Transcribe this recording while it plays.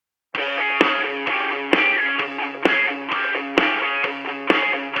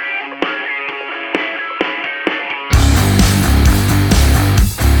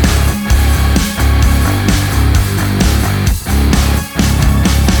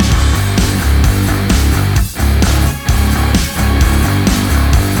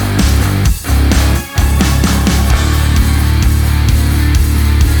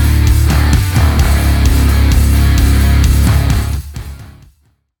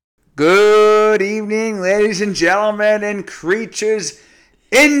Good evening, ladies and gentlemen, and creatures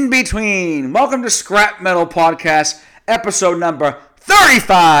in between. Welcome to Scrap Metal Podcast, episode number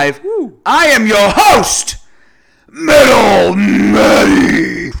 35. Woo. I am your host, Metal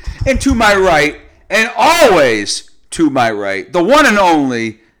Matty. And to my right, and always to my right, the one and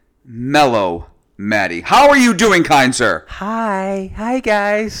only Mellow Matty. How are you doing, kind sir? Hi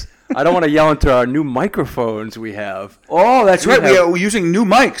guys. I don't want to yell into our new microphones we have. Oh, that's right. We're using new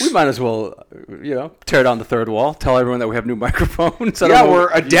mics. We might as well, tear down the third wall. Tell everyone that we have new microphones. We're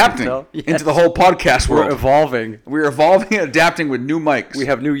adapting into the whole podcast world. We're evolving. We're evolving and adapting with new mics. We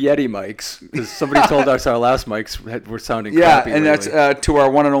have new Yeti mics because somebody told us our last mics were sounding crappy. And lately. That's to our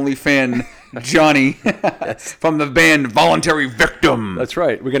one and only fan, Johnny, from the band Voluntary Victim. That's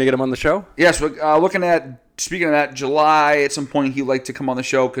right. We're going to get him on the show? Yes, we're looking at... Speaking of that, July, at some point, he'd like to come on the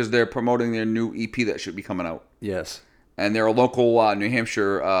show because they're promoting their new EP that should be coming out. Yes. And they're a local New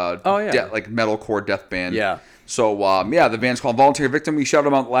Hampshire metalcore death band. Yeah. So, the band's called Voluntary Victim. We shouted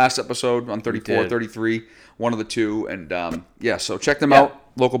them out last episode on 34, 33, one of the two. And, so check them out,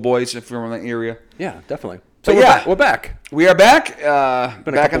 local boys, if you're in the area. Yeah, definitely. So we're back. We are back.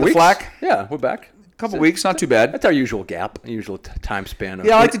 Back in the flack. Yeah, we're back. A couple weeks, not too bad. That's our usual gap, usual time span of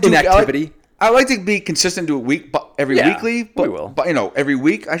inactivity. I like to be consistent, do it weekly. We will. But every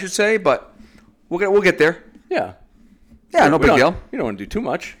week, I should say. But we'll get there. Yeah. Yeah, no big deal. You don't want to do too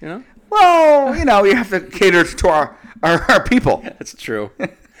much, Well, you have to cater to our people. That's true.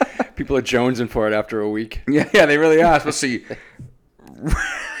 People are jonesing for it after a week. Yeah, they really are. Let's see.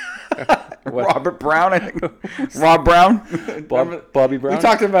 Robert Brown, I think. Rob Brown? Bobby Brown? We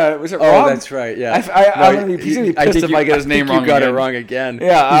talked about it. Was it Rob? Oh, that's right, yeah. I'm going to be pissed if I get his name wrong. You got it wrong again.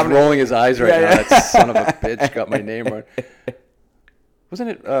 Yeah, He's rolling his eyes right now. That son of a bitch got my name wrong.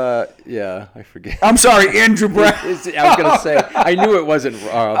 Wasn't it? I forget. I'm sorry, Andrew Brown. I was going to say, I knew it wasn't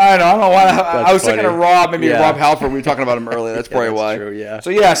Rob. I don't know why. I was thinking of Rob, maybe Rob Halford. We were talking about him earlier. That's probably why. True, yeah.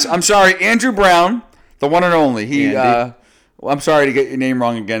 So, yes, I'm sorry, Andrew Brown, the one and only. I'm sorry to get your name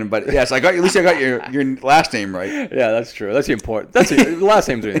wrong again, but yes, at least I got your last name right. Yeah, that's true. That's the important. The last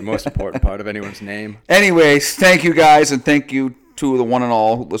name's the most important part of anyone's name. Anyways, thank you guys, and thank you to the one and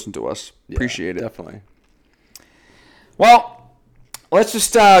all who listen to us. Appreciate it. Definitely. Well, let's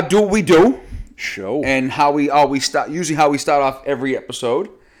just do what we do. Show. And how we start off every episode.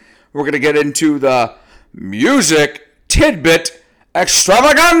 We're gonna get into the music tidbit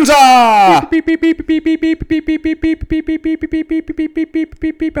extravaganza. I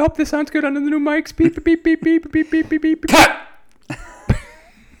hope this sounds good under the new mics. Cut.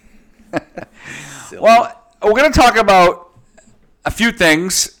 Well, we're going to talk about a few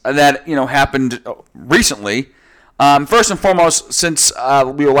things that happened recently. First and foremost, since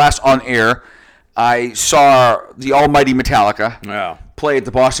we were last on air, I saw the almighty Metallica play at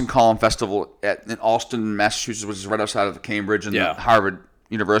the Boston Calm Festival in Allston, Massachusetts, which is right outside of Cambridge and the Harvard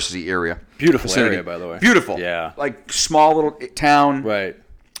University area. Beautiful vicinity. area, by the way. Beautiful. Yeah. Like small little town. Right.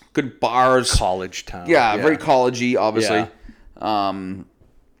 Good bars. College town. Yeah, very collegey, obviously. Yeah.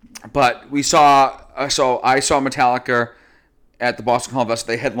 But I saw Metallica at the Boston Calm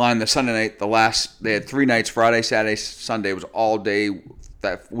Festival. They headlined the Sunday night. They had 3 nights, Friday, Saturday, Sunday. It was all day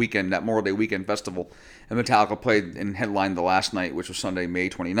that weekend, that Memorial Day weekend festival. And Metallica played and headlined the last night, which was Sunday, May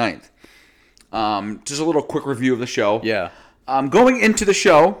 29th. Just a little quick review of the show. Yeah. Going into the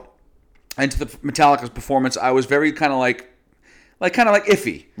show, into the Metallica's performance, I was very kind of like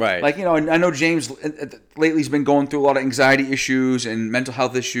iffy. Right. Like, I know James lately has been going through a lot of anxiety issues and mental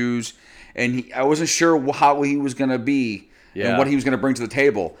health issues, and I wasn't sure how he was going to be and what he was going to bring to the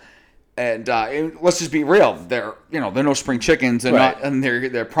table. And let's just be real. They're no spring chickens. They're not in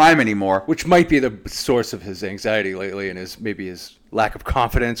their prime anymore. Which might be the source of his anxiety lately, and his lack of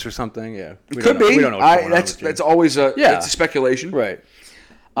confidence or something. Yeah, it could be. We don't know. That's always it's a speculation. Right.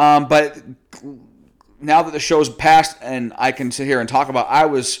 But now that the show's passed and I can sit here and talk about, I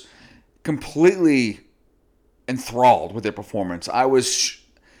was completely enthralled with their performance. I was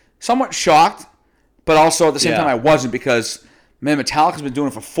somewhat shocked, but also at the same time I wasn't, because man, Metallica's been doing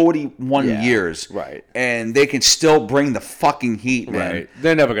it for 41 years. Right. And they can still bring the fucking heat, man. Right.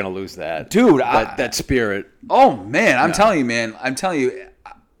 They're never going to lose that. Dude. That spirit. Oh, man. I'm telling you, man.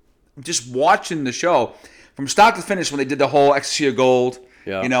 Just watching the show from start to finish when they did the whole Ecstasy of Gold.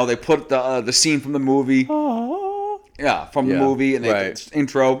 Yeah. They put the scene from the movie. Yeah, from the movie. And the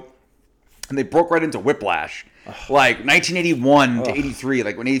intro. And they broke right into Whiplash. Like 1981 to 83,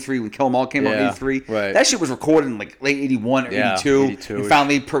 like when Kill 'Em All came out in 83. Right. That shit was recorded in like late 81 or 82. 82. And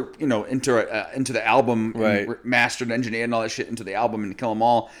finally, into the album, right. And mastered, engineered, and all that shit into the album and Kill 'Em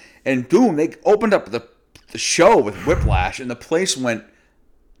All. And boom, they opened up the show with Whiplash, and the place went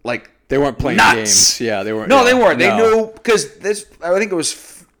like They weren't playing nuts. games. Yeah, they weren't. No, yeah, they weren't. They no. knew because this. I think it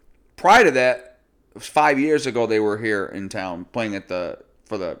was prior to that. It was 5 years ago. They were here in town playing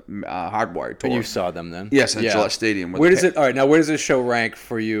for the Hardwired tour. And you saw them then? Yes, at Gillette Stadium. Where does it? All right, now where does this show rank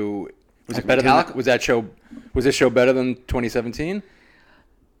for you? Was it better Metallica? than? Was this show better than 2017?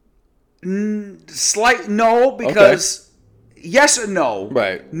 Slight no, because yes and no.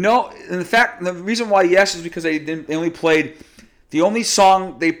 Right. No, in fact, the reason why yes is because they only played the only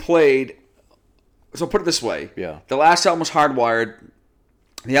song they played. So put it this way. Yeah. The last album was Hardwired.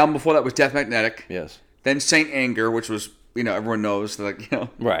 The album before that was Death Magnetic. Yes. Then Saint Anger, which was everyone knows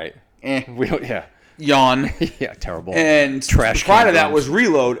Right. We don't. Yeah. Yawn. Yeah. Terrible. And Trash prior to can that drums. was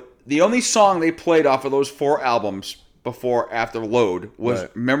Reload. The only song they played off of those 4 albums after Load was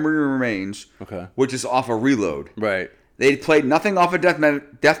Right. Memory Remains, Okay. which is off of Reload. Right. They played nothing off of Death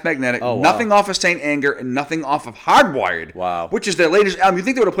Magnetic, Oh, wow. nothing off of Saint Anger, and nothing off of Hardwired. Wow. Which is their latest album. You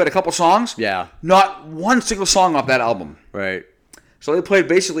think they would have played a couple songs? Yeah. Not one single song off that album. Right. So they played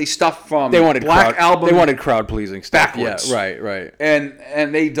basically stuff from They wanted Black crowd, Album. They wanted crowd pleasing stuff. backwards. Yeah. Right. Right.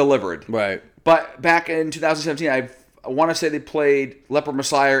 and they delivered. Right. But back in 2017, I want to say they played Leper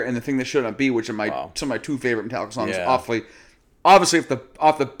Messiah and The Thing That Should Not Be, which are some of my 2 favorite Metallica songs. Yeah. Obviously,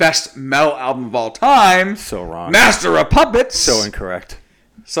 off the best metal album of all time. So wrong. Master of Puppets. So incorrect.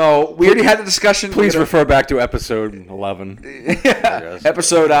 So we already had the discussion. Please refer back to episode 11.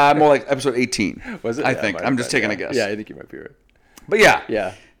 Episode more like episode 18. Was it? I Yeah, think. might I'm have just been, taking yeah. a guess. Yeah, I think you might be right. But yeah.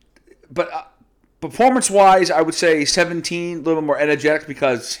 Yeah. But performance-wise, I would say 17, a little bit more energetic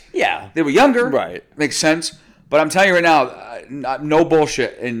because Yeah. they were younger. Right. Makes sense. But I'm telling you right now, no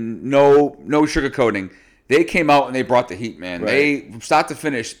bullshit and no sugarcoating. They came out and they brought the heat, man. Right. They, from start to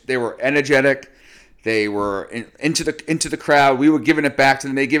finish, they were energetic. They were into the crowd. We were giving it back to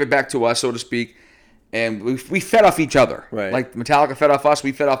them. They gave it back to us, so to speak. And we fed off each other. Right. Like Metallica fed off us,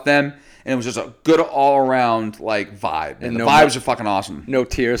 we fed off them. And it was just a good all-around vibe. And the vibes are fucking awesome. No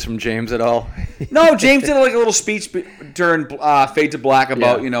tears from James at all. No, James did like a little speech during Fade to Black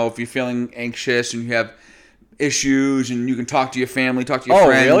about, Yeah. if you're feeling anxious and you have issues and you can talk to your family, talk to your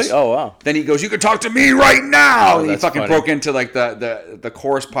friends. Oh, really? Oh, wow. Then he goes, "You can talk to me right now." And he that's fucking funny. broke into like the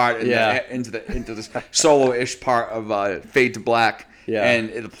chorus part and into this solo-ish part of Fade to Black. Yeah. And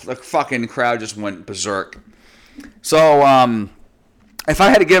the fucking crowd just went berserk. So, if I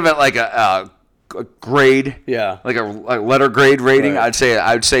had to give it like a grade, Yeah. like a letter grade rating, Right.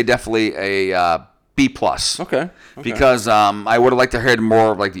 I would say definitely a B plus. Okay. Because I would have liked to heard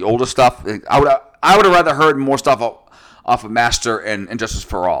more of like the older stuff. I would have rather heard more stuff off of Master and Injustice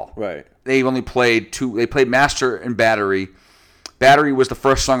for All. Right. They only played 2. They played Master and Battery. Battery was the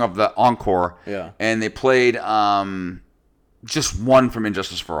first song of the encore. Yeah. And they played just one from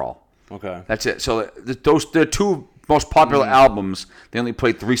Injustice for All. Okay. That's it. So the 2 most popular albums, they only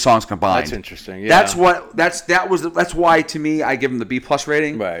played 3 songs combined. That's interesting. Yeah. That's why to me I give them the B plus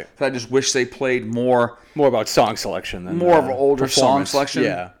rating. Right. I just wish they played more More about song selection than of an older song performance. selection.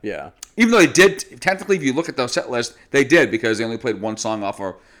 Yeah. Yeah. Even though they did technically, if you look at the set list, they did because they only played 1 song off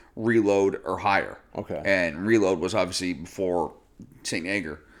of Reload or Higher. Okay. And Reload was obviously before Saint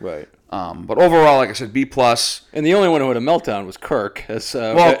Anger. Right. But overall, like I said, B plus. And the only one who had a meltdown was Kirk, as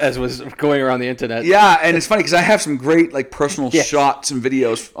was going around the internet. Yeah, and it's funny because I have some great like personal shots and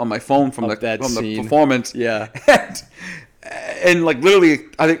videos on my phone from the performance. Yeah. And like literally,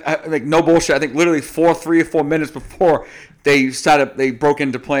 I think no bullshit. I think literally 3 or 4 minutes before they broke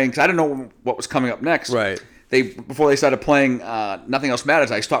into playing because I didn't know what was coming up next. Right. Before they started playing Nothing Else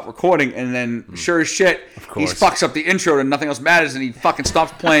Matters, I stopped recording, and then sure as shit, he fucks up the intro to Nothing Else Matters, and he fucking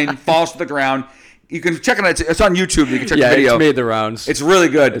stops playing, falls to the ground. You can check it out. It's on YouTube. You can check the video. It's made the rounds. It's really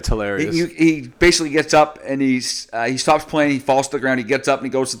good. It's hilarious. He basically gets up and he stops playing. He falls to the ground. He gets up and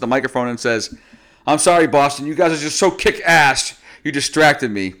he goes to the microphone and says, "I'm sorry, Boston. You guys are just so kick ass. You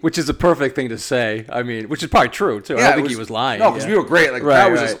distracted me." Which is a perfect thing to say. I mean, which is probably true too. I don't think he was lying. No, because we were great. Like Right, that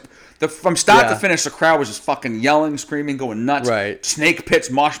was right. just, from start to finish, the crowd was just fucking yelling, screaming, going nuts. Right. Snake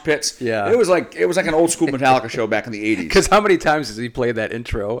pits, mosh pits. Yeah. It was like an old school Metallica show back in the 80s. Because how many times has he played that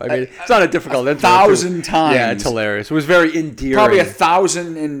intro? I mean, it's not a difficult intro. 1,000 times. Yeah, it's hilarious. It was very endearing. Probably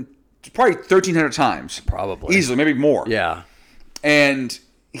 1,000 and probably 1,300 times. Probably. Easily, maybe more. Yeah. And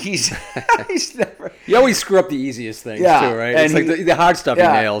he's never. You always screw up the easiest things Yeah, too, right? and It's like the hard stuff he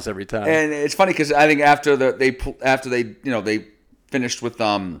nails every time. And it's funny because I think after they finished with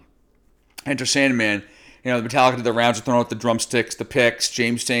Enter Sandman, the Metallica did the rounds of throwing out the drumsticks, the picks,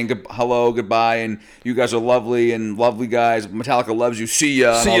 James saying hello, goodbye, and you guys are lovely guys. Metallica loves you. See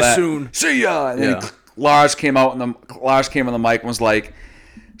ya. See you soon. See ya. And then Lars came on the mic and was like,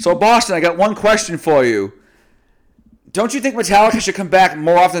 "So Boston, I got one question for you. Don't you think Metallica should come back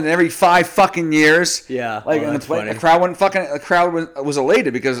more often than every 5 fucking years? Yeah, like and the crowd was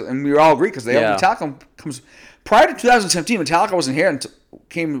elated and we all agree because Metallica comes prior to 2017. Metallica wasn't here until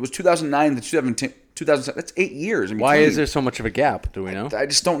it was 2009 to 2007. That's 8 years. Why is there so much of a gap? Do we know? I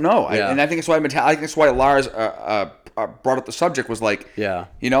just don't know. Yeah. And I think it's why that's why Lars brought up the subject was like,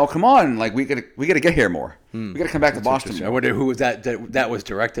 come on, like we gotta get here more. We gotta come back to Boston. I wonder who was that was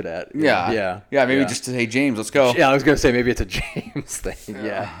directed at. Yeah. Maybe just to say James, let's go. Yeah, I was gonna say maybe it's a James thing.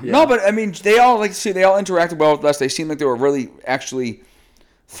 Yeah. No, but I mean, they all interacted well with us. They seemed like they were really actually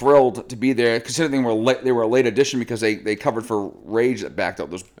thrilled to be there, considering they were a late addition because they covered for Rage that backed up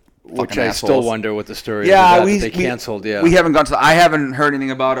those. Which I still wonder what the story is. Yeah, they canceled. We haven't gone to. I haven't heard anything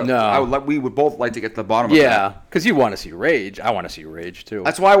about it. No, we would both like to get to the bottom of that. Yeah, because you want to see Rage. I want to see Rage too.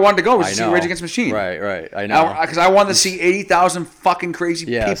 That's why I wanted to go. To see Rage Against the Machine. Right. I know. Because I wanted to see 80,000 fucking crazy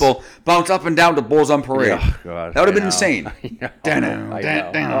people bounce up and down to Bulls on Parade. Oh, God, that would have been insane. I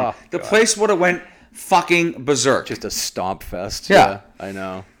know. The place would have went fucking berserk. Just a stomp fest. Yeah, I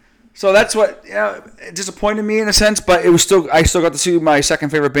know. So that's what disappointed me in a sense, but I still got to see my second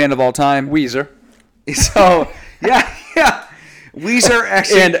favorite band of all time, Weezer. So yeah, Weezer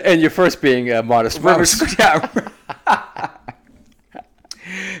actually, and your first being Modest Mouse. Yeah.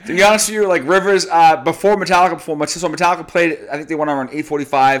 To be honest with you, like Rivers, before Metallica played, I think they went around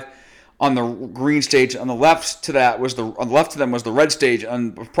 8:45 on the green stage. On the left to them was the red stage,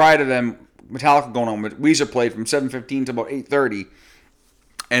 and prior to them, Metallica going on. Weezer played from 7:15 to about 8:30.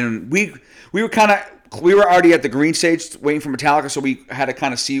 And we were already at the green stage waiting for Metallica, so we had to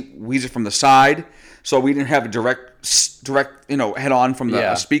kind of see Weezer from the side, so we didn't have a direct head on from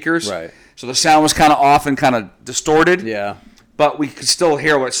the speakers. Right. So the sound was kind of off and kind of distorted. Yeah. But we could still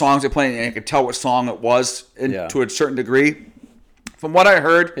hear what songs they're playing, and I could tell what song it was to a certain degree. From what I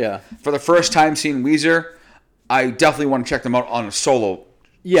heard, for the first time seeing Weezer, I definitely want to check them out on a solo.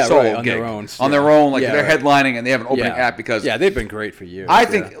 On their own. They're headlining and they have an opening act because they've been great for years. I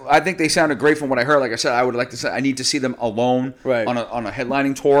think they sounded great from what I heard. Like I said, I would like to say I need to see them alone on a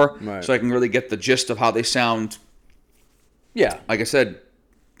headlining tour so I can really get the gist of how they sound. Yeah, like I said,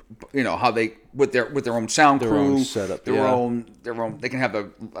 how they with their own sound crew, own setup, their own. They can have a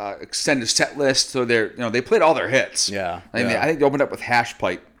extended set list, so they played all their hits. Yeah, I think they opened up with Hash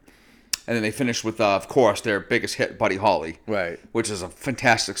Pipe. And then they finished with, of course, their biggest hit, Buddy Holly. Right. Which is a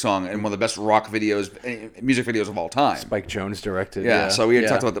fantastic song and one of the best music videos of all time. Spike Jonze directed. Yeah, so we had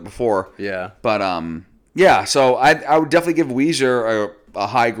talked about that before. Yeah. But, so I would definitely give Weezer a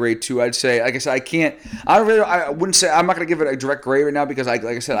high grade, too, I'd say. Like I said, I wouldn't say, I'm not going to give it a direct grade right now because, like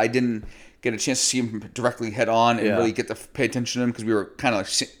I said, I didn't get a chance to see him directly head on and really get to pay attention to him because we were kind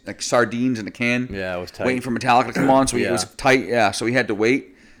of like sardines in a can. Yeah, it was tight. Waiting for Metallica to come on, so it was tight, so we had to wait.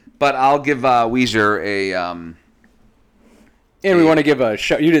 But I'll give Weezer a... and we want to give a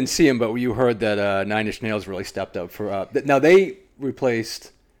shout. You didn't see him, but you heard that Nine Inch Nails really stepped up for... now, they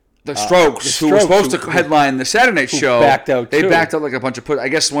replaced... The Strokes, who were supposed to headline the Saturday Night Show. Backed out, They backed out like a bunch of... I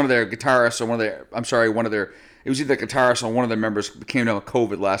guess one of their guitarists or it was either the guitarist or one of their members came down with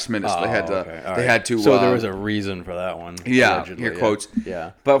COVID last minute, so they had to... So there was a reason for that one. Yeah, here quotes.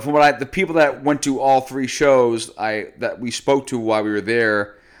 Yeah. But from the people that went to all three shows that we spoke to while we were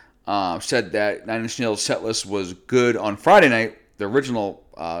there... said that Nine Inch Nails set list was good on Friday night, the original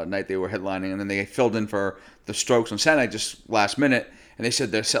night they were headlining, and then they filled in for the Strokes on Saturday night just last minute, and they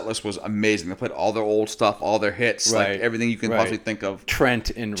said their set list was amazing. They played all their old stuff, all their hits, like everything you can possibly think of. Trent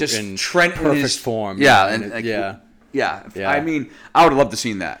in Trent perfect in his form. Yeah, yeah. I mean, I would have loved to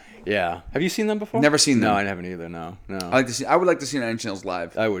seen that. Yeah. Have you seen them before? Never seen them. No, I haven't either. No. I would like to see Nine Inch Nails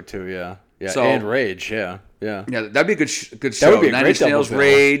live. I would too. Yeah. Yeah. So, and Rage. Yeah. Yeah, that'd be a good show. That would be a Nine great Inch Nails, double bill.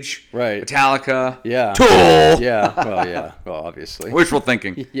 Rage, right? Metallica, yeah, Tool. Yeah. Well, obviously. Wishful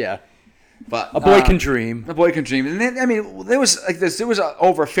thinking. Yeah. But a boy can dream. A boy can dream. And then, I mean, there was like this. There was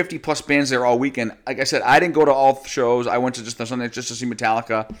over 50 plus bands there all weekend. Like I said, I didn't go to all shows. I went to just Sunday just to see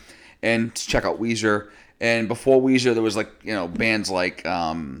Metallica and to check out Weezer. And before Weezer, there was bands like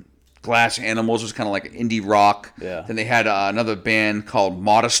Glass Animals was kind of like indie rock. Yeah. Then they had another band called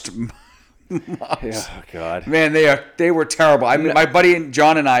Modest. Yeah, God. Man, they were terrible. I mean, my buddy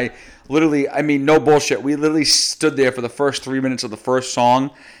John and I literally, no bullshit. We literally stood there for the first 3 minutes of the first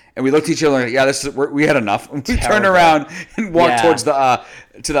song, and we looked at each other like, we had enough. And we turned around and walked towards the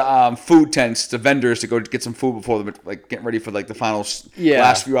food tents, the vendors, to go get some food before getting ready for the final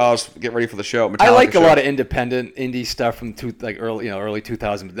last few hours, get ready for the show. I like a lot of independent indie stuff from early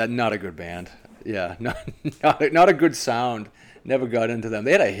 2000s. That's not a good band. Yeah, not a good sound. Never got into them.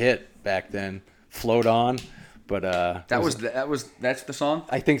 They had a hit back then, Float On, But that's the song.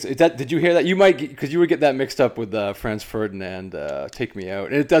 I think so. Did you hear that? You might, because you would get that mixed up with Franz Ferdinand, "Take Me Out,"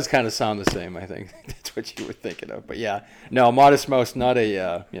 and it does kind of sound the same. I think that's what you were thinking of. But yeah, no, Modest Mouse, not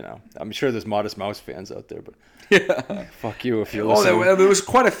a I'm sure there's Modest Mouse fans out there, but yeah, fuck you if you're listening. There was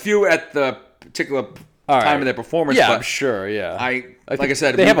quite a few at the particular time of their performance. Yeah, but I'm sure. Yeah, like I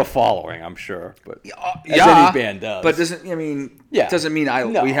said, they have a following. I'm sure, but as yeah, any band does. But doesn't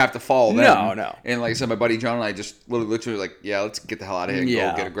we have to follow them. No. And like I said, my buddy John and I just literally like, let's get the hell out of here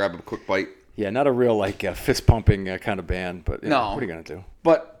and go grab a quick bite. Yeah, not a real fist pumping kind of band, but no. What are you gonna do?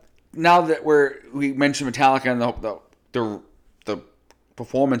 But now that we mentioned Metallica and the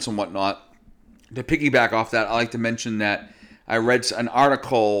performance and whatnot, to piggyback off that, I like to mention that I read an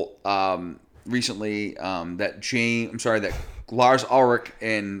article recently that Lars Ulrich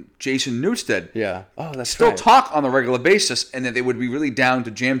and Jason Newsted still talk on a regular basis, and that they would be really down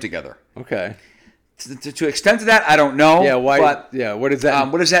to jam together. Okay. To extent to that, I don't know. Yeah, why? But, what does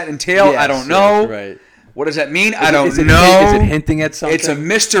that? What does that entail? Yes, I don't know. Right. What does that mean? I don't know. Is it hinting at something? It's a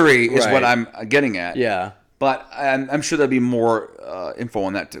mystery, is what I'm getting at. Yeah. But I'm sure there'll be more info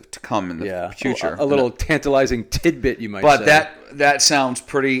on that to come in the future. A little tantalizing tidbit, you might say. But that sounds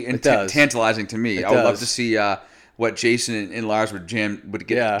pretty tantalizing to me. I would love to see what Jason and Lars would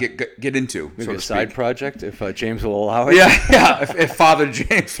get into. Maybe a side project, if James will allow it. Yeah. If Father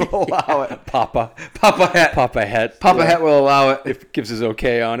James will allow it. Papa Het will allow it. If gives his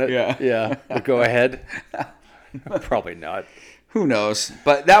okay on it. Yeah. We'll go ahead. Probably not. Who knows?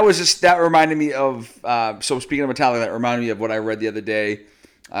 But that reminded me of, so speaking of Metallica, that reminded me of what I read the other day.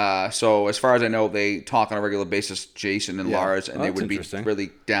 So as far as I know, they talk on a regular basis, Jason and Lars, and they would be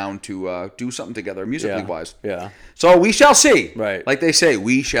really down to do something together, musically wise. Yeah. So we shall see. Right. Like they say,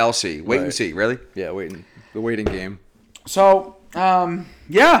 we shall see. Wait and see, really? Yeah, the waiting game. So,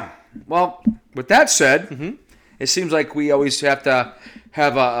 well, with that said, it seems like we always have to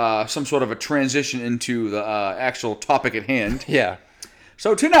have some sort of a transition into the actual topic at hand. Yeah.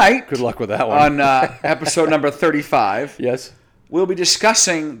 So tonight, good luck with that one. On episode number 35, yes, we'll be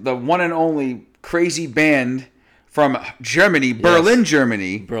discussing the one and only crazy band from Germany, Berlin,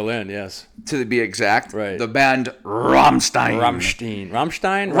 Germany. Berlin, yes. To be exact. Right. The band Rammstein.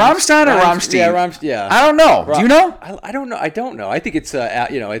 Rammstein or Rammstein? Yeah, Rammstein. Yeah. I don't know. Do you know? I don't know. I don't know. I think it's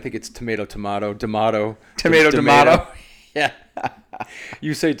I think it's tomato. Yeah.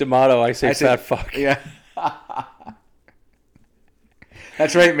 You say tomato, I say fat fuck. Yeah.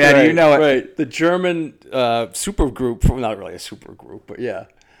 That's right, man. Right, you know it. Right. The German supergroup, not really a supergroup, but yeah.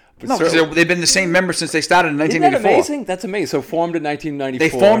 But no, because they've been the same members since they started in 1984. Isn't that amazing? That's amazing. So formed in 1994. They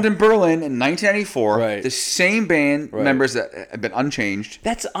formed in Berlin in 1994. Right. The same band members that have been unchanged.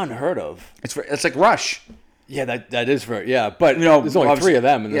 That's unheard of. It's like Rush. Yeah, that is very, but there's only 3 of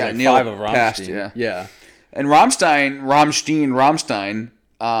them, and there's Neil 5 of Rammstein. Passed, yeah. And Rammstein,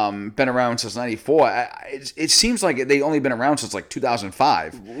 been around since 94. It seems like they've only been around since like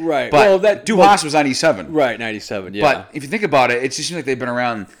 2005. Right. But Du Hast was 97. Right, 97, yeah. But if you think about it, it just seems like they've been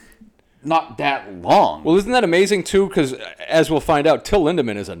around not that long. Well, isn't that amazing, too? Because as we'll find out, Till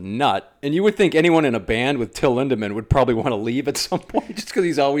Lindemann is a nut. And you would think anyone in a band with Till Lindemann would probably want to leave at some point just because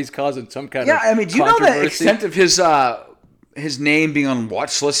he's always causing some kind of do you know the extent of his name being on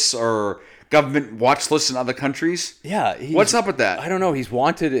watch lists or government watch lists in other countries? Yeah. What's up with that? I don't know. He's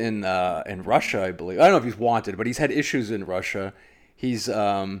wanted in Russia, I believe. I don't know if he's wanted, but he's had issues in Russia. He's...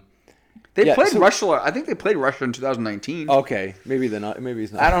 They played Russia. I think they played Russia in 2019. Okay, maybe they're not. Maybe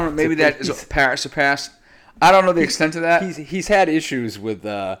he's not. I don't know. Maybe that is surpassed. I don't know the extent of that. He's had issues with.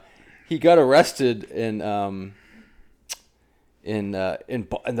 He got arrested in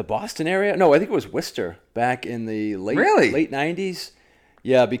the Boston area. No, I think it was Worcester back in the late 90s.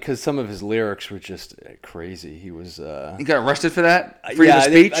 Yeah, because some of his lyrics were just crazy. He was. He got arrested for that. Freedom of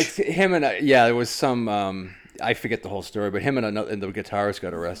speech. There was some. I forget the whole story, but him and the guitarist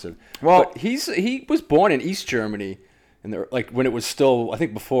got arrested. Well, but he was born in East Germany, and when it was still, I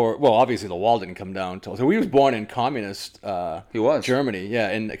think before. Well, obviously the wall didn't come down so he was born in communist. He was Germany, yeah,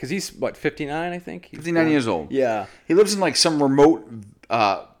 and because he's 59, I think. 59 years old. Yeah, he lives in like some remote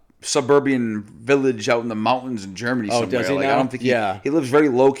suburban village out in the mountains in Germany. Oh, somewhere. Does he? Like, now? I don't think he lives very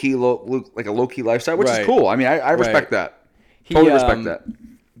low key, like a low key lifestyle, which is cool. I mean, I respect that. Totally respect that.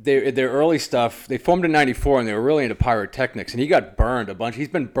 Their early stuff, they formed in 94 and they were really into pyrotechnics, and he got burned a bunch. He's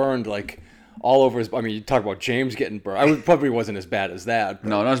been burned like all over his. I mean, you talk about James getting burned. Probably wasn't as bad as that.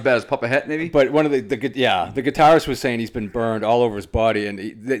 No, not as bad as Papa Het, maybe. But one of the guitarist was saying he's been burned all over his body, and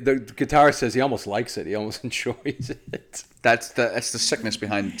the guitarist says he almost likes it. He almost enjoys it. That's the sickness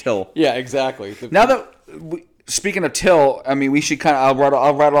behind Till. Yeah, exactly. Speaking of Till, I mean, we should kind of.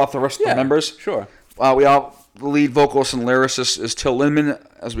 I'll rattle off the rest of the members. Sure. The lead vocalist and lyricist is Till Lindemann,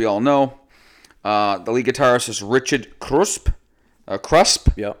 as we all know. The lead guitarist is Richard Krusp.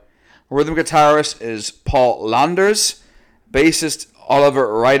 Yep. Rhythm guitarist is Paul Landers. Bassist Oliver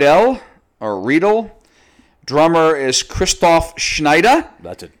Riedel. Drummer is Christoph Schneider.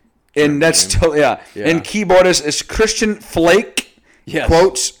 That's it. And that's still, yeah. And keyboardist is Christian Flake. Yes.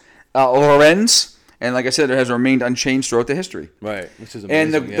 Quotes Lorenz. And like I said, it has remained unchanged throughout the history. Right, which is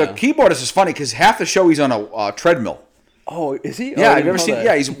amazing. And the keyboardist is funny because half the show he's on a treadmill. Oh, is he? Yeah, oh, I've never seen. that.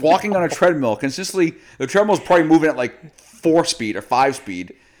 Yeah, he's walking on a treadmill consistently. The treadmill's probably moving at like 4 speed or 5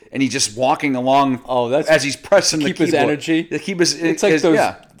 speed, and he's just walking along. Oh, that's as he's pressing the keep keyboard. his energy. To keep his. It's like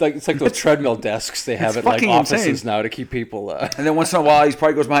those treadmill desks they have It's at like fucking offices insane. now to keep people. And then once in a while, he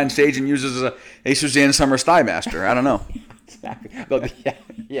probably goes behind stage and uses a Suzanne Summers Thigh Master. I don't know.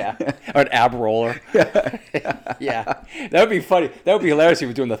 Yeah, or an ab roller. Yeah, that would be funny. That would be hilarious if he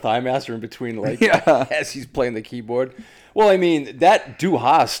was doing the Thigh Master in between, like as he's playing the keyboard. Well, I mean, that Du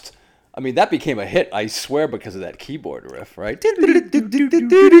Hast, I mean, that became a hit, I swear, because of that keyboard riff, right?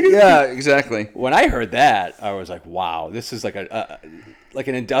 Yeah, exactly. When I heard that, I was like, wow, this is like like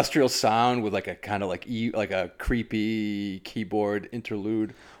an industrial sound with like a kind of like a creepy keyboard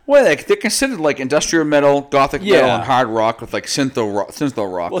interlude. Well, they're considered like industrial metal, gothic metal, and hard rock with like syntho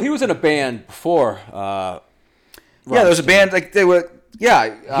rock. Well, he was in a band before. Yeah, there was a band like they were.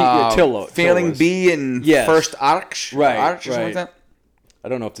 Yeah, Failing Till B and First Arch, right, something like that. I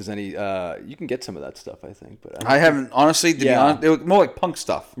don't know if there's any. You can get some of that stuff, I think, but I haven't honestly. To be honest, they were more like punk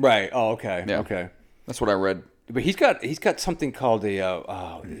stuff. Right. Oh, okay. Yeah. Okay. That's what I read. But he's got something called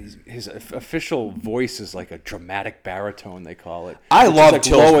his official voice is like a dramatic baritone, they call it. I love like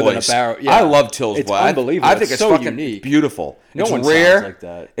Till's voice. I love Till's voice. It's unbelievable. I think it's so fucking unique. Beautiful. No it's one rare. sounds like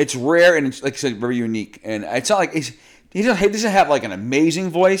that. It's rare and it's like I said, very unique. And it's not like he doesn't have like an amazing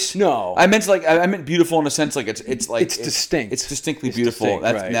voice. No, I meant beautiful in a sense like it's distinct. It's distinctly beautiful. Distinct,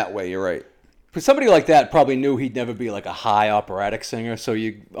 That's right. in that way. You're right. But somebody like that probably knew he'd never be like a high operatic singer, so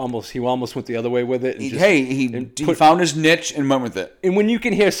he almost went the other way with it. And He found his niche and went with it. And when you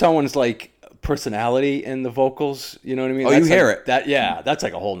can hear someone's like personality in the vocals, you know what I mean? Oh, you hear it. That's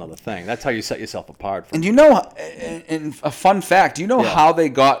like a whole nother thing. That's how you set yourself apart. And you know, and a fun fact, do you know how they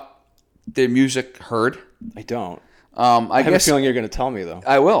got their music heard? I don't. I have guess a feeling you're going to tell me, though.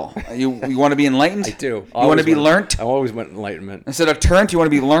 I will. You want to be enlightened? I do. You want to be learnt? I always want enlightenment. Instead of turned, you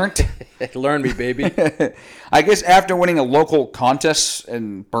want to be learnt? Learn me, baby. I guess after winning a local contest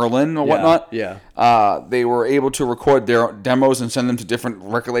in Berlin or whatnot, they were able to record their demos and send them to different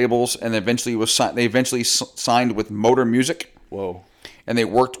record labels, and eventually signed with Motor Music. Whoa. And they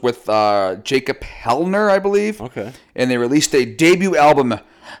worked with Jacob Hellner, I believe. Okay. And they released a debut album,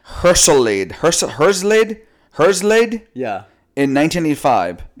 Herslade. Yeah. In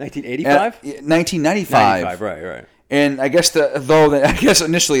 1985. 1985? 1995. 95, right. And I guess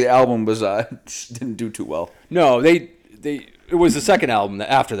initially the album was didn't do too well. No, it was the second album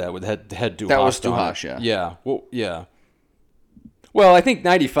that after that with had Du Hast. That was Du Hast, yeah. Yeah. Well, yeah. Well, I think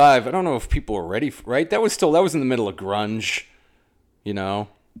 95, I don't know if people were ready right? That was in the middle of grunge, you know.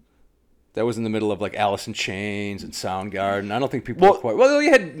 That was in the middle of like Alice in Chains and Soundgarden. I don't think people were quite. Well, you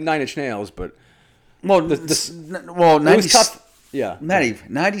had 9 Inch Nails, but 90, it was tough. Yeah.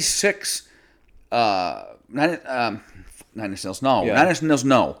 96 Nine Inch Nails, no. Yeah. 9 Inch Nails,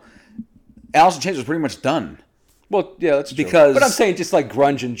 no. Alice in Chains was pretty much done. Well, yeah, that's true. But I'm saying just like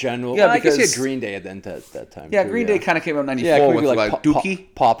grunge in general. Yeah, I guess you because- had Green Day at that time. Yeah, too, Green Day kind of came out in Yeah, 94 maybe with like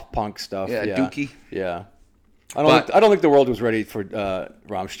Dookie. pop punk stuff. Yeah, Yeah, Dookie. Yeah. I don't think the world was ready for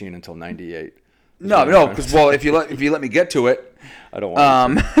Rammstein until 98. No, because if you let me get to it, I don't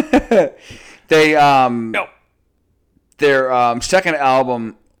want to. They No. Their second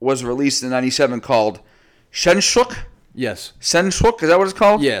album was released in '97 called Senschuk. Yes. Senschuk, is that what it's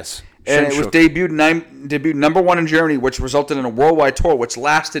called? Yes. And it was debuted number 1 in Germany, which resulted in a worldwide tour, which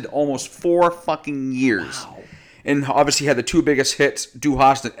lasted almost 4 fucking years. Wow. And obviously had the 2 biggest hits, Du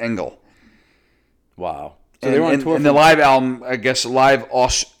Hast and Engel. Wow. So And, they were on tour. and the live album, I guess, Live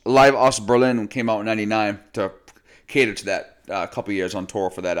Aus Berlin came out in '99 to cater to that couple years on tour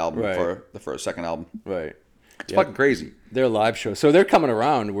for that album, Right. for the second album. Right. It's fucking crazy. Their live show. So they're coming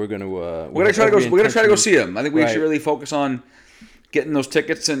around. We're gonna try to go see them. I think we should really focus on getting those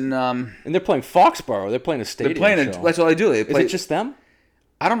tickets and they're playing Foxborough. They're playing a stadium show. That's all they do. They play. Is it just them?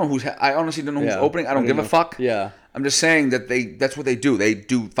 I don't know who's. I honestly don't know who's opening. I don't give a fuck. Yeah. I'm just saying that that's what they do. They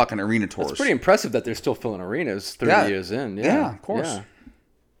do fucking arena tours. It's pretty impressive that they're still filling arenas 30 years in. Yeah, of course. Yeah.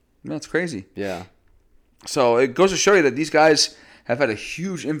 That's crazy. Yeah. So it goes to show you that these guys have had a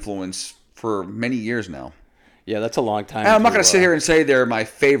huge influence for many years now. Yeah, that's a long time. And I'm not going to sit here and say they're my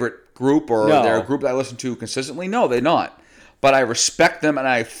favorite group or No. they're a group that I listen to consistently. No, they're not. But I respect them, and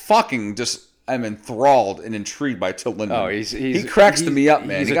I fucking just am enthralled and intrigued by Till Lindemann. Oh, he cracks me up,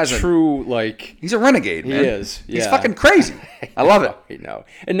 man. He's a true he's a renegade, man. He is. Yeah. He's fucking crazy. I love it. I know,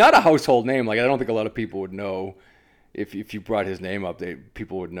 and not a household name. Like I don't think a lot of people would know if you brought his name up.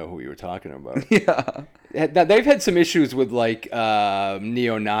 People would know who you were talking about. Yeah. Now, they've had some issues with like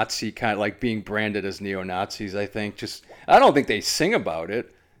neo-Nazi kind of like being branded as neo-Nazis. I think I don't think they sing about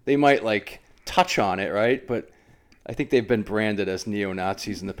it. They might like touch on it, right? But I think they've been branded as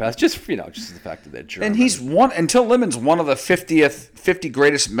neo-Nazis in the past. Just the fact that they're German. And Till Linden's one of the 50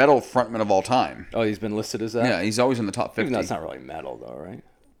 greatest metal frontmen of all time. Oh, he's been listed as that. Yeah, he's always in the top 50. Even though it's not really metal, though, right?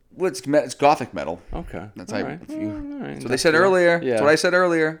 Well, it's gothic metal. Okay, That's all how. right. So they said earlier. Yeah. That's what I said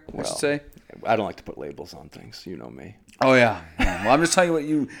earlier. I Well, should say. I don't like to put labels on things. You know me. Oh yeah. Well, I'm just telling you what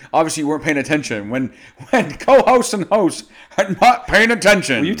you obviously weren't paying attention when co-hosts and hosts are not paying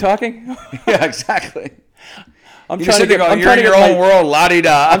attention. Were you talking? Yeah, exactly. I'm You're trying to get. I'm you're trying in to your get own my, world,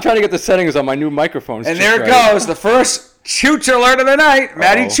 la-di-da. I'm trying to get the settings on my new microphones. And just there it right. goes, the first Chooch alert of the night,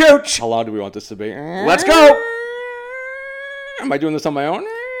 Matty Uh-oh. Chooch. How loud do we want this to be? Let's go. Am I doing this on my own?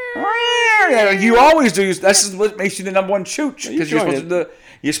 Yeah, you always do. This is what makes you the number one Chooch You because you're join supposed to do.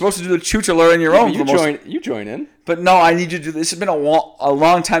 You're supposed to do the Chooch alert on your own. You join in. But no, I need you to do this. Has been a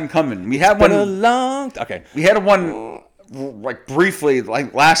long time coming. We had Been a one. long. Okay. We had one like briefly,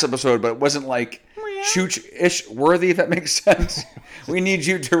 like last episode, but it wasn't like Chooch-ish worthy. If that makes sense. We need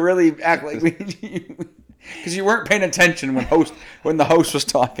you to really act like we need you. Because you weren't paying attention when the host was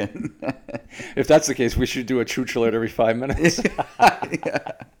talking. If that's the case, we should do a Chooch alert every 5 minutes.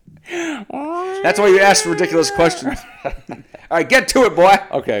 Yeah. That's why you ask ridiculous questions. All right, get to it, boy.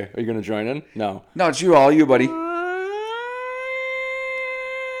 Okay, are you going to join in? No. No, it's you, all you, buddy.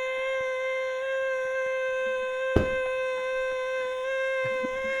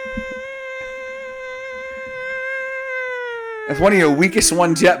 That's one of your weakest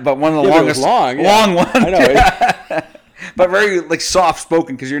ones yet, but one of the Yeah, but it was longest, long, yeah. long ones. I know. Yeah. But very like soft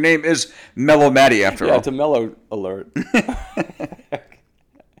spoken because your name is Mellow Matty after Yeah, all. it's a mellow alert.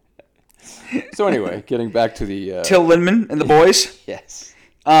 So anyway, getting back to the Till Lindemann and the boys. yes.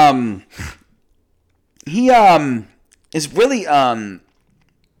 He is really known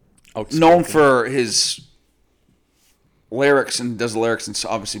for his lyrics and does lyrics and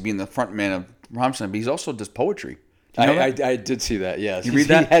obviously being the front man of Rammstein, but he also does poetry. You know that? I did see that. Yes, You read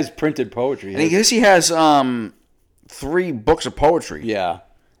that? He has printed poetry. And I guess he has 3 books of poetry. Yeah,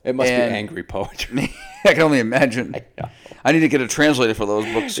 it must And- be angry poetry. I can only imagine. Yeah. I need to get a translator for those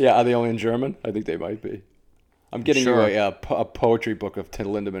books. Yeah, are they only in German? I think they might be. I'm getting Sure. you a poetry book of Till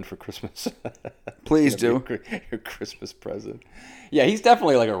Lindemann for Christmas. Please That'd do. be your Christmas present. Yeah, he's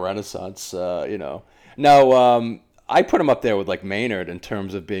definitely like a Renaissance. Now, I put him up there with like Maynard in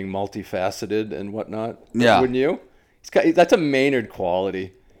terms of being multifaceted and whatnot. Yeah. Wouldn't you? That's a Maynard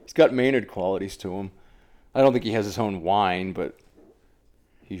quality. He's got Maynard qualities to him. I don't think he has his own wine, but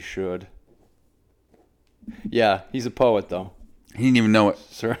he should. Yeah, he's a poet, though. He didn't even know it.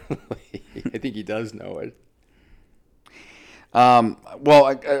 Certainly. I think he does know it. Well,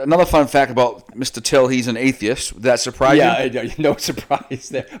 another fun fact about Mr. Till, he's an atheist. Would that surprise you? Yeah, no surprise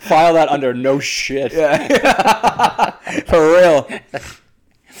there. File that under no shit. Yeah. For real.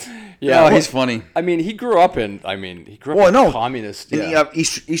 Yeah, he's funny. I mean, he grew up in communist. In Yeah.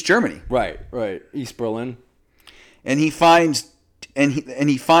 East Germany. Right. East Berlin. And he finds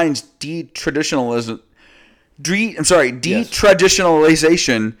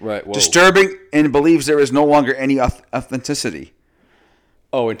detraditionalization Right, whoa. disturbing and believes there is no longer any authenticity.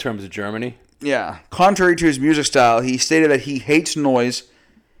 Oh, in terms of Germany? Yeah. Contrary to his music style, he stated that he hates noise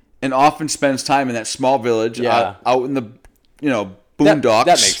and often spends time in that small village out in the boondocks.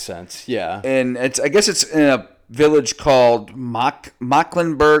 That makes sense. Yeah. And I guess it's in a village called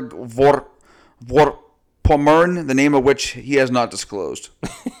Mecklenburg-Vorpommern, the name of which he has not disclosed.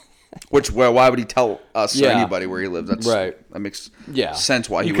 Why would he tell us or anybody where he lives? That's right. That makes sense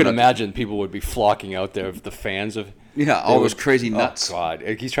why he you would could have- imagine people would be flocking out there, the fans of all those crazy nuts. Oh God,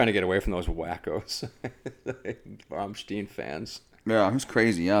 he's trying to get away from those wackos, Rammstein fans. Yeah, it was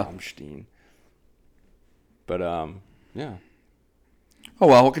crazy. Yeah. Rammstein. But yeah. Oh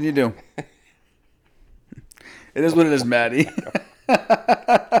well, what can you do? It is what it is, Maddie.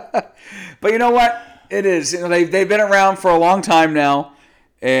 But you know what? It is. They've been around for a long time now,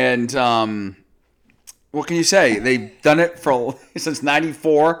 and what can you say? They've done it since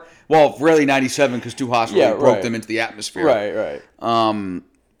 '94. Well, really '97 because Two Hospitals broke them into the atmosphere. Right.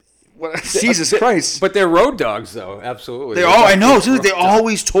 Jesus Christ! But they're road dogs, though. Absolutely. I know. Dude, they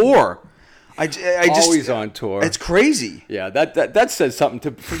always tour. I just Always on tour. It's crazy. Yeah, that says something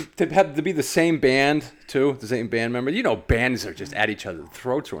to be the same band too, the same band member. You know, bands are just at each other's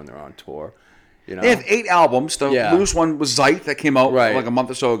throats when they're on tour. You know? They have 8 albums. The newest one was Zeit that came out like a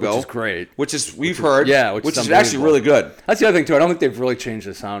month or so ago. Which is great. We've heard. Yeah, which is actually really good. That's the other thing too. I don't think they've really changed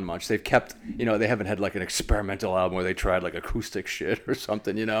the sound much. They've kept, they haven't had like an experimental album where they tried like acoustic shit or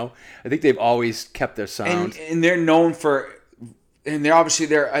something. I think they've always kept their sound. And they're known for, and they're always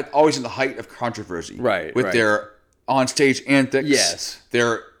in the height of controversy. Right. With their onstage antics. Yes.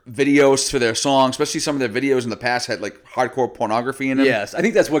 Their videos for their songs, especially some of their videos in the past had like hardcore pornography in them. Yes, I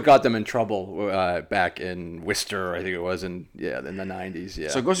think that's what got them in trouble back in Worcester, I think it was, in the 90s. Yeah.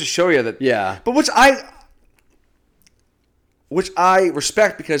 So it goes to show you that. Yeah. But which I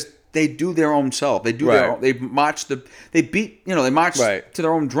respect because they do their own self. They do their own, they march to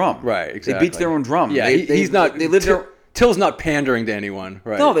their own drum. Right. Exactly. They beat to their own drum. Yeah. He's not. They live Till's not pandering to anyone.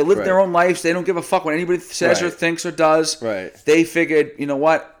 Right. No, they live their own lives. They don't give a fuck what anybody says or thinks or does. Right. They figured, you know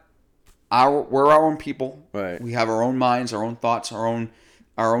what? We're our own people. Right. We have our own minds, our own thoughts, our own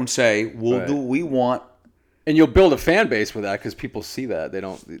say. We'll do what we want. And you'll build a fan base with that because people see that.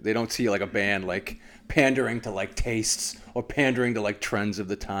 They don't see like a band like pandering to like tastes or pandering to like trends of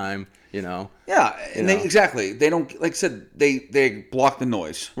the time. Yeah, and exactly. They don't, like I said, they block the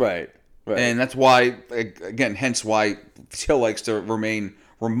noise. Right. And that's why, again, hence why Till likes to remain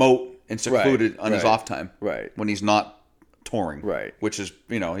remote and secluded on his off time. Right. When he's not touring. Right. Which is,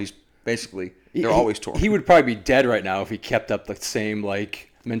 he's basically, they're always touring. He would probably be dead right now if he kept up the same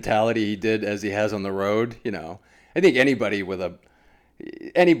like mentality he did as he has on the road. I think anybody would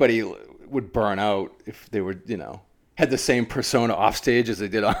burn out if they were, had the same persona off stage as they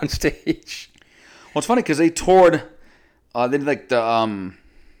did on stage. Well, it's funny because they toured, they did like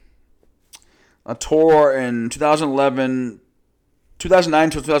a tour in 2009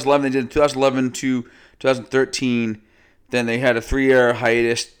 to 2011. They did 2011 to 2013. Then they had a 3-year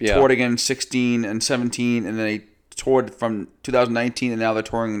hiatus, toured again 16 and 17, and then they toured from 2019, and now they're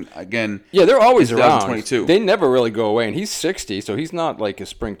touring again. Yeah, they're always around. 2022. They never really go away, and he's 60, so he's not like a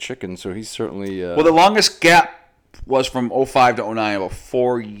spring chicken, so he's certainly... Well, the longest gap was from 05 to 09, about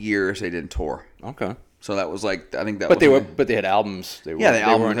 4 years they didn't tour. Okay. So that was like, I think that but they had albums. They were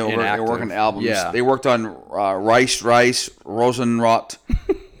working on albums. Yeah. They worked on Rice, Rosenrot,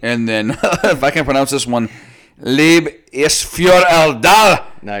 and then, if I can pronounce this one, Leb ist für Eldar.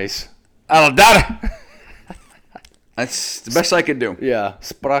 Nice. Eldar. That's the best I could do. Yeah.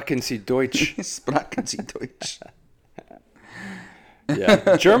 Sprachen Sie Deutsch. Sprachen Sie Deutsch.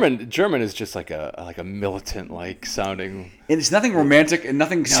 Yeah. German is just like a militant like sounding. And it's nothing romantic and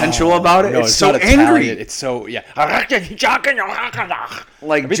nothing sensual about it. No, it's so not angry. Italian. It's so like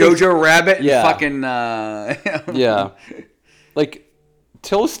Jojo Rabbit and yeah. fucking yeah. Like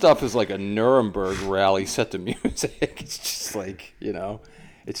Till's stuff is like a Nuremberg rally set to music. It's just like,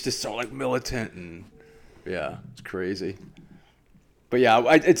 it's just so like militant and yeah, it's crazy. But yeah,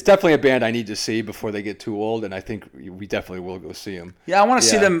 it's definitely a band I need to see before they get too old, and I think we definitely will go see them. Yeah, I want to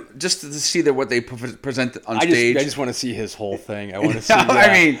see them just to see what they present on stage. I just want to see his whole thing. I want to see.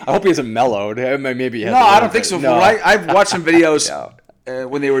 I hope he hasn't mellowed. Maybe he has. No, I don't think so. No. I've watched some videos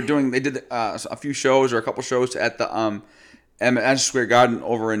when they did a few shows or a couple shows at the Madison Square Garden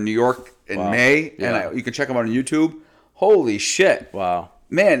over in New York in May, and you can check them out on YouTube. Holy shit! Wow,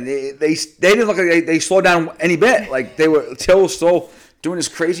 man, they didn't look like they slowed down any bit. Like Till was still doing his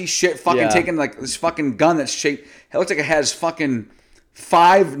crazy shit, fucking taking like this fucking gun that's shaped. It looks like it has fucking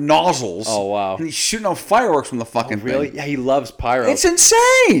 5 nozzles. Oh wow! And he's shooting out fireworks from the fucking really? thing. Yeah, he loves pyro. It's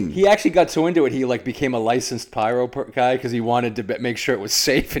insane. He actually got so into it, he like became a licensed pyro guy because he wanted to make sure it was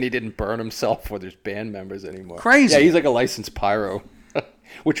safe and he didn't burn himself with his band members anymore. Crazy. Yeah, he's like a licensed pyro,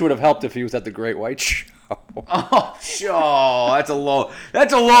 which would have helped if he was at the Great White Show. Oh, sure. That's a low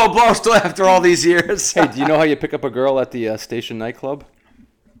blow still after all these years. Hey, do you know how you pick up a girl at the station nightclub?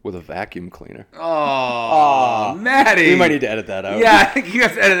 With a vacuum cleaner. Oh, Maddie. We might need to edit that out. Yeah, I think you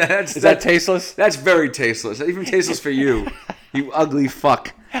have to edit that. Is that tasteless? That's very tasteless. Even tasteless for you. You ugly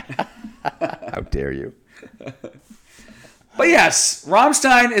fuck. How dare you? But yes,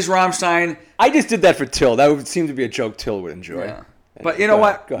 Rammstein is Rammstein. I just did that for Till. That would seem to be a joke Till would enjoy. Yeah. But you know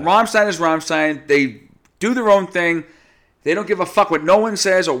what? Rammstein is Rammstein. They do their own thing. They don't give a fuck what no one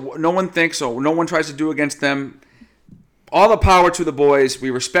says or no one thinks or no one tries to do against them. All the power to the boys. We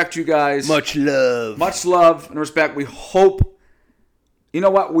respect you guys. Much love. Much love and respect. We hope. You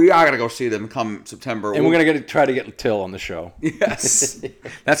know what? We are going to go see them come September. And we're going to try to get Till on the show. Yes.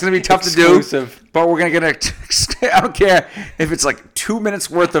 That's going to be tough to do. But we're going to get I don't care if it's like 2 minutes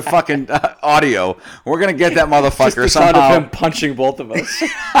worth of fucking audio. We're gonna get that motherfucker Just the sound somehow. of him punching both of us.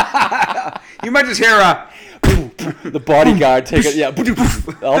 You might just hear a. The bodyguard take it. Yeah,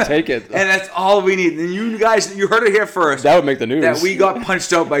 I'll take it. And that's all we need. And you guys, you heard it here first. That would make the news. That we got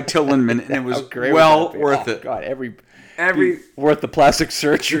punched out by Till Lindemann, and it was How great well would that be? worth Oh, it. God, every worth the plastic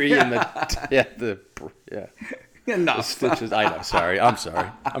surgery and the Enough. stitches. I know. Sorry, I'm sorry.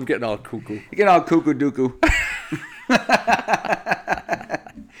 I'm getting all cuckoo. You get all cuckoo dooku.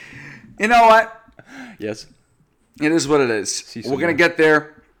 You know what? Yes. It is what it is. We're gonna more. get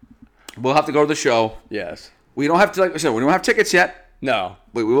there. We'll have to go to the show. Yes. We don't have to, like I said, we don't have tickets yet. No.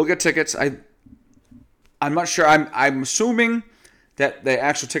 But we will get tickets. I'm not sure. I'm assuming that the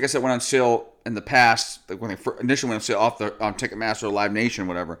actual tickets that went on sale in the past, like when they initially went on sale off on Ticketmaster or Live Nation,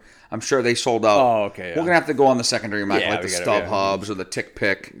 whatever, I'm sure they sold out. Oh, okay. Yeah. We're gonna have to go on the secondary market, Yeah, like the we gotta- Stub yeah. Hubs or the Tick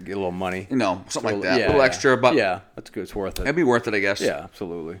Pick, Get a little money. you know, something like that, Yeah, a little yeah. extra, but Yeah, that's good. It's worth it. it'd be worth it, I guess. Yeah,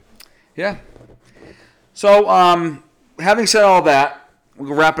 absolutely. Yeah. So, having said all that,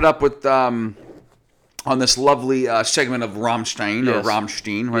 we'll wrap it up with on this lovely segment of Rammstein or Yes.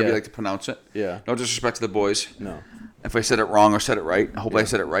 Rammstein, however you Yeah. like to pronounce it. Yeah. No disrespect to the boys. No. If I said it wrong or said it right, I hope I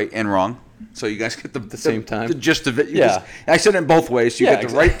said it right and wrong. So you guys get the same time. the gist of it. Yeah. I said it in both ways. So you Yeah, get the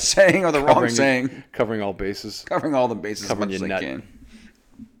exactly. right saying or the wrong saying. Covering all bases. Covering all the bases Covering as much your as I nut.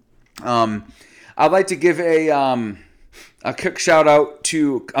 can. I'd like to give a quick shout out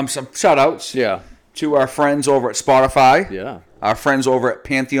to some shout outs Yeah. to our friends over at Spotify. Yeah. Our friends over at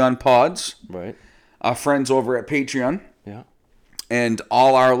Pantheon Pods. Right. Our friends over at Patreon. Yeah. And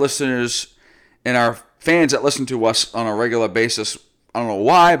all our listeners and our fans that listen to us on a regular basis. I don't know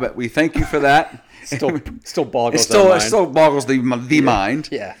why, but we thank you for that. Still boggles It our mind. still boggles the mind.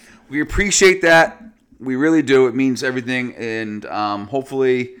 Yeah. We appreciate that. We really do. It means everything, and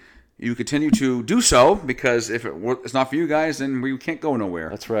hopefully you continue to do so, because if it's not for you guys, then we can't go nowhere.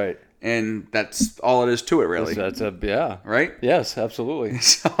 That's right. And that's all it is to it, really. Yeah. Right? Yes, absolutely.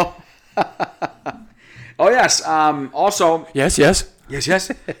 So, oh yes. Also, Yes. yes.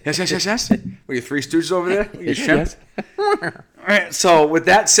 Were you Three Stooges over there? You shrimp? All right. So with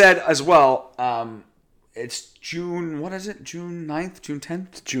that said, as well, it's June. What is it? June 9th? June 10th?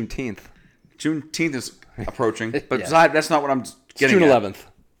 It's Juneteenth. Juneteenth is approaching, but Yeah. besides, that's not what I'm It's getting June at. 11th.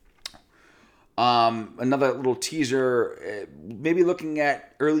 Another little teaser, maybe looking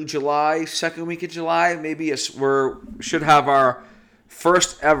at early July, second week of July. Maybe should have our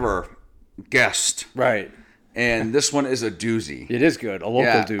first ever guest, Right. and this one is a doozy. It is good. A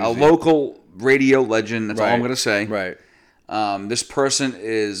local dude. A local radio legend. That's all I'm Right. going to say. Right. This person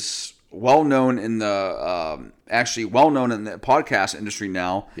is well known in the podcast industry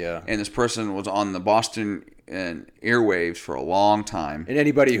now. Yeah. And this person was on the Boston and airwaves for a long time. And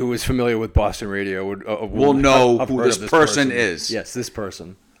anybody who is familiar with Boston radio will know have who heard this of person is. Yes, this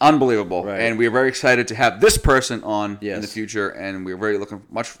person. Unbelievable. Right. And we are very excited to have this person on in Yes. the future, and we're very looking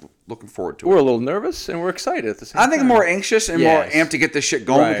forward to We're it. a little nervous and we're excited at the same I time. think I'm more anxious and Yes. more amped to get this shit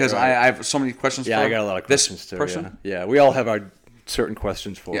going Right, because right. I have so many questions Yeah, for I got a lot of this questions too. person. Yeah, we all have our certain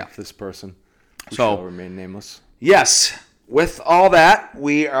questions for Yeah. this person. Who So- shall remain nameless. Yes. With all that,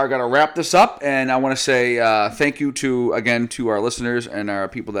 we are going to wrap this up, and I want to say thank you to our listeners and our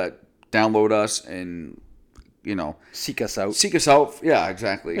people that download us and, Seek us out. seek us out. Yeah,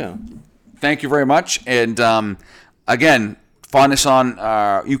 exactly. Yeah. Thank you very much. And again, find us on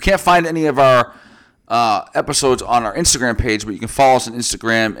you can't find any of our episodes on our Instagram page, but you can follow us on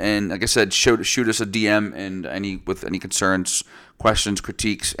Instagram, and like I said, shoot us a DM and with any concerns, questions,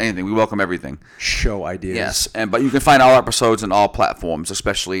 critiques, anything. We welcome everything. Show ideas. Yes, but you can find all episodes on all platforms,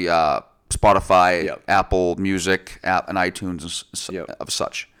 especially Spotify, Yep. Apple Music, and iTunes Yep. of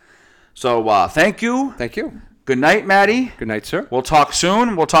such. So thank you. Thank you. Good night, Maddie. Good night, sir. We'll talk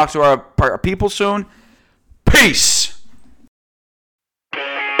soon. We'll talk to our people soon. Peace.